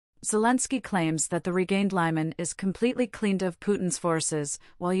Zelensky claims that the regained Lyman is completely cleaned of Putin's forces,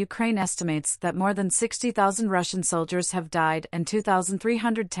 while Ukraine estimates that more than 60,000 Russian soldiers have died and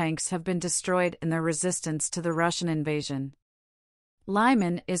 2,300 tanks have been destroyed in their resistance to the Russian invasion.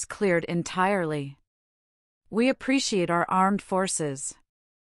 Lyman is cleared entirely. We appreciate our armed forces.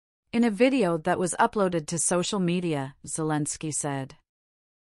 In a video that was uploaded to social media, Zelensky said,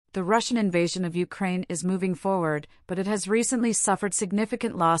 "The Russian invasion of Ukraine is moving forward, but it has recently suffered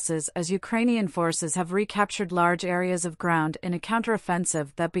significant losses as Ukrainian forces have recaptured large areas of ground in a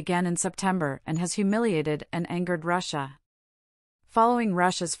counteroffensive that began in September and has humiliated and angered Russia." Following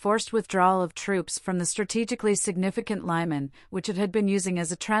Russia's forced withdrawal of troops from the strategically significant Lyman, which it had been using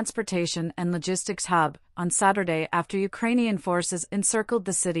as a transportation and logistics hub, on Saturday after Ukrainian forces encircled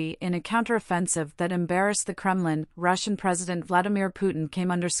the city in a counteroffensive that embarrassed the Kremlin, Russian President Vladimir Putin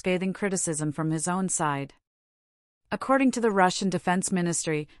came under scathing criticism from his own side. According to the Russian Defense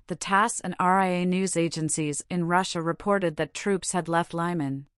Ministry, the TASS and RIA news agencies in Russia reported that troops had left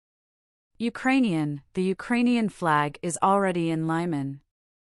Lyman. The Ukrainian flag is already in Lyman.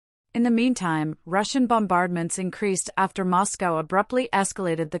 In the meantime, Russian bombardments increased after Moscow abruptly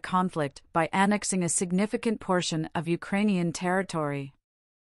escalated the conflict by annexing a significant portion of Ukrainian territory.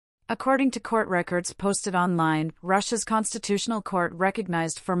 According to court records posted online, Russia's constitutional court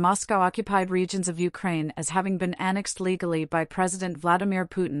recognized four Moscow-occupied regions of Ukraine as having been annexed legally by President Vladimir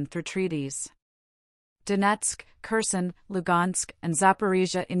Putin through treaties. Donetsk, Kherson, Lugansk, and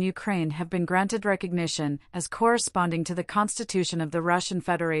Zaporizhia in Ukraine have been granted recognition as corresponding to the Constitution of the Russian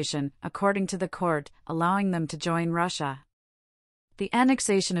Federation, according to the court, allowing them to join Russia. The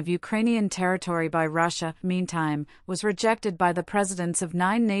annexation of Ukrainian territory by Russia, meantime, was rejected by the presidents of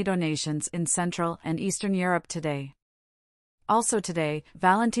 9 NATO nations in Central and Eastern Europe today. Also today,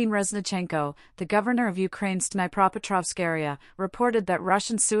 Valentin Reznichenko, the governor of Ukraine's Dnipropetrovsk area, reported that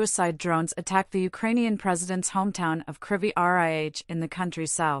Russian suicide drones attacked the Ukrainian president's hometown of Kryvyi Rih in the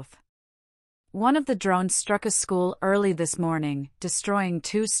country's south. One of the drones struck a school early this morning, destroying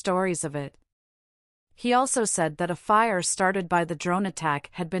 2 stories of it. He also said that a fire started by the drone attack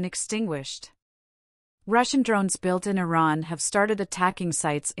had been extinguished. Russian drones built in Iran have started attacking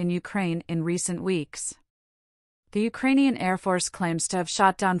sites in Ukraine in recent weeks. The Ukrainian Air Force claims to have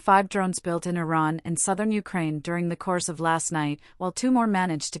shot down 5 drones built in Iran and southern Ukraine during the course of last night, while 2 more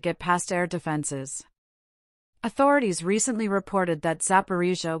managed to get past air defenses. Authorities recently reported that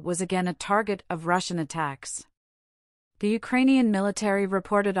Zaporizhia was again a target of Russian attacks. The Ukrainian military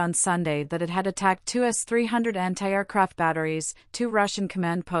reported on Sunday that it had attacked 2 S-300 anti-aircraft batteries, 2 Russian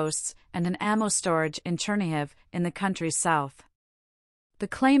command posts, and an ammo storage in Chernihiv, in the country's south. The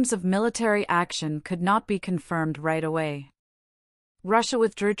claims of military action could not be confirmed right away. Russia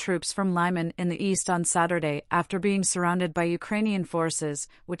withdrew troops from Lyman in the east on Saturday after being surrounded by Ukrainian forces,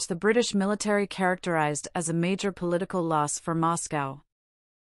 which the British military characterized as a major political loss for Moscow.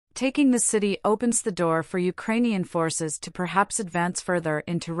 Taking the city opens the door for Ukrainian forces to perhaps advance further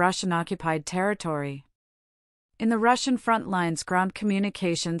into Russian-occupied territory. In the Russian front lines' ground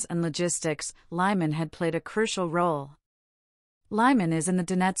communications and logistics, Lyman had played a crucial role. Lyman is in the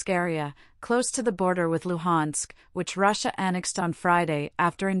Donetsk area, close to the border with Luhansk, which Russia annexed on Friday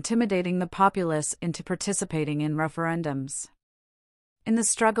after intimidating the populace into participating in referendums. In the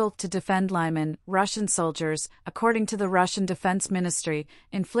struggle to defend Lyman, Russian soldiers, according to the Russian Defense Ministry,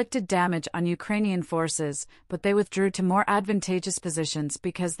 inflicted damage on Ukrainian forces, but they withdrew to more advantageous positions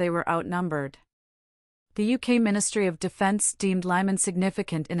because they were outnumbered. The UK Ministry of Defence deemed Lyman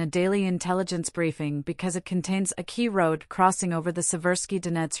significant in a daily intelligence briefing because it contains a key road crossing over the Seversky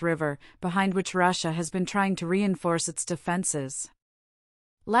Donets River, behind which Russia has been trying to reinforce its defences.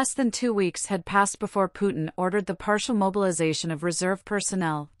 Less than 2 weeks had passed before Putin ordered the partial mobilization of reserve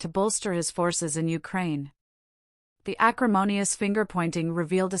personnel to bolster his forces in Ukraine. The acrimonious finger-pointing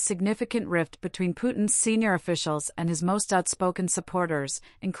revealed a significant rift between Putin's senior officials and his most outspoken supporters,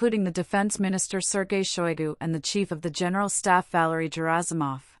 including the defense minister Sergei Shoigu and the chief of the General Staff Valery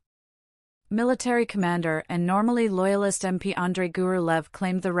Gerasimov. Military commander and normally loyalist MP Andrei Gurulev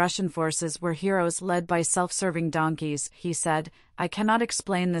claimed the Russian forces were heroes led by self-serving donkeys. He said, "I cannot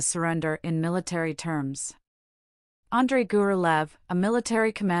explain this surrender in military terms." Andrei Gurulev, a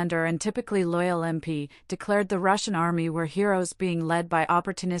military commander and typically loyal MP, declared the Russian army were heroes being led by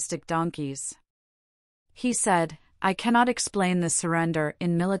opportunistic donkeys. He said, "I cannot explain this surrender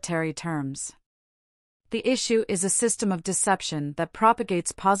in military terms. The issue is a system of deception that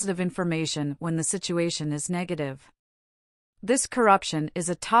propagates positive information when the situation is negative. This corruption is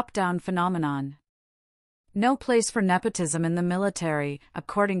a top-down phenomenon. No place for nepotism in the military,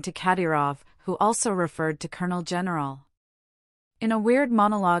 according to Kadyrov, who also referred to Colonel General. In a weird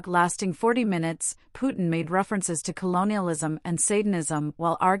monologue lasting 40 minutes, Putin made references to colonialism and Satanism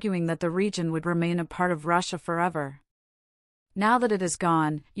while arguing that the region would remain a part of Russia forever. Now that it is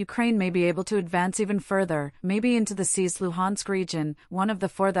gone, Ukraine may be able to advance even further, maybe into the seized Luhansk region, one of the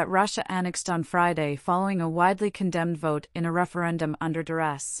 4 that Russia annexed on Friday following a widely condemned vote in a referendum under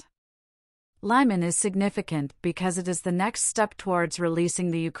duress. Lyman is significant because it is the next step towards releasing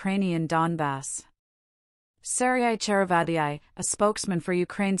the Ukrainian Donbass. Serhiy Cherevadii, a spokesman for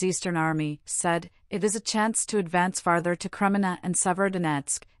Ukraine's Eastern Army, said, "It is a chance to advance farther to Kreminna and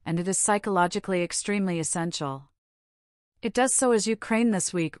Severodonetsk, and it is psychologically extremely essential." It does so as Ukraine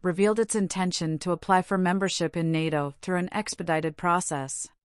this week revealed its intention to apply for membership in NATO through an expedited process.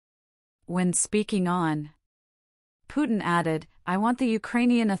 When speaking on Putin added, "I want the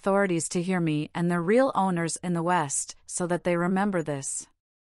Ukrainian authorities to hear me and their real owners in the West, so that they remember this.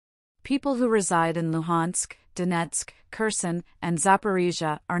 People who reside in Luhansk, Donetsk, Kherson, and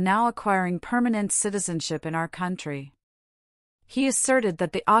Zaporizhia are now acquiring permanent citizenship in our country." He asserted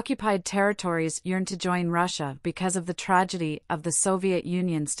that the occupied territories yearn to join Russia because of the tragedy of the Soviet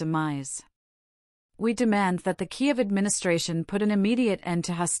Union's demise. "We demand that the Kiev administration put an immediate end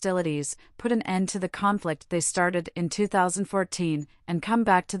to hostilities, put an end to the conflict they started in 2014, and come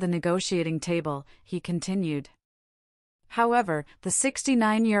back to the negotiating table," he continued. However, the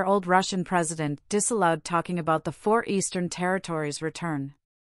 69-year-old Russian president disallowed talking about the 4 eastern territories' return.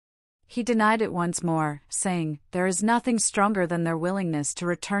 He denied it once more, saying, "There is nothing stronger than their willingness to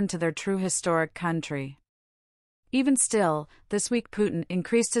return to their true historic country." Even still, this week Putin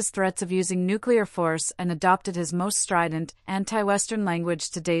increased his threats of using nuclear force and adopted his most strident, anti-Western language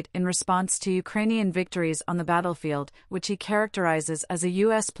to date in response to Ukrainian victories on the battlefield, which he characterizes as a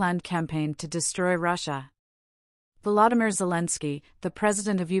U.S.-planned campaign to destroy Russia. Volodymyr Zelensky, the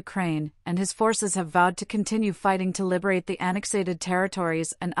president of Ukraine, and his forces have vowed to continue fighting to liberate the annexated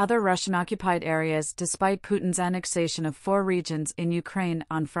territories and other Russian-occupied areas despite Putin's annexation of 4 regions in Ukraine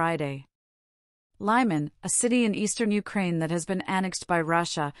on Friday. Lyman, a city in eastern Ukraine that has been annexed by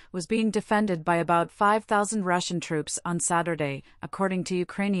Russia, was being defended by about 5,000 Russian troops on Saturday, according to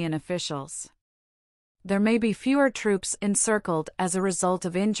Ukrainian officials. There may be fewer troops encircled as a result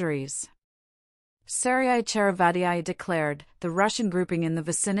of injuries. Serhiy Cherevadii declared, "The Russian grouping in the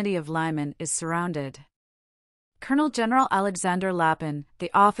vicinity of Lyman is surrounded." Colonel General Alexander Lapin,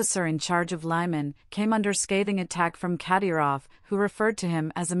 the officer in charge of Lyman, came under scathing attack from Kadyrov, who referred to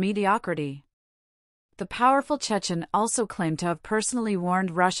him as a mediocrity. The powerful Chechen also claimed to have personally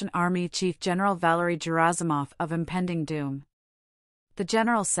warned Russian Army Chief General Valery Gerasimov of impending doom. The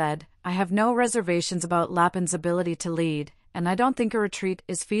general said, "I have no reservations about Lapin's ability to lead, and I don't think a retreat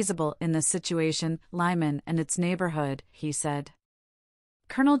is feasible in this situation, Lyman and its neighborhood," he said.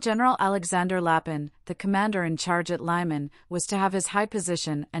 Colonel General Alexander Lapin, the commander in charge at Lyman, was to have his high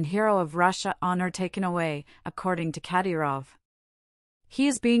position and hero of Russia honor taken away, according to Kadyrov. He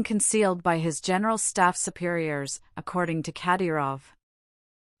is being concealed by his general staff superiors, according to Kadyrov.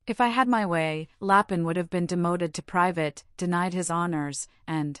 "If I had my way, Lapin would have been demoted to private, denied his honors,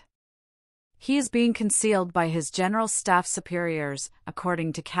 and he is being concealed by his general staff superiors,"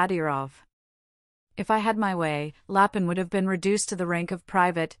 according to Kadyrov. "If I had my way, Lapin would have been reduced to the rank of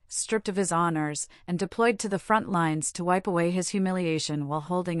private, stripped of his honors, and deployed to the front lines to wipe away his humiliation while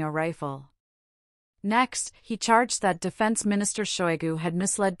holding a rifle." Next, he charged that Defense Minister Shoigu had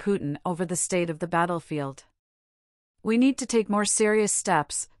misled Putin over the state of the battlefield. "We need to take more serious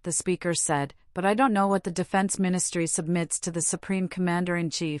steps," the speaker said, "but I don't know what the Defense Ministry submits to the Supreme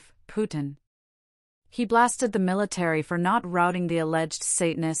Commander-in-Chief, Putin." He blasted the military for not routing the alleged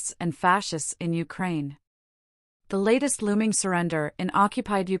Satanists and fascists in Ukraine. The latest looming surrender in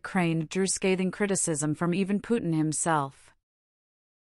occupied Ukraine drew scathing criticism from even Putin himself.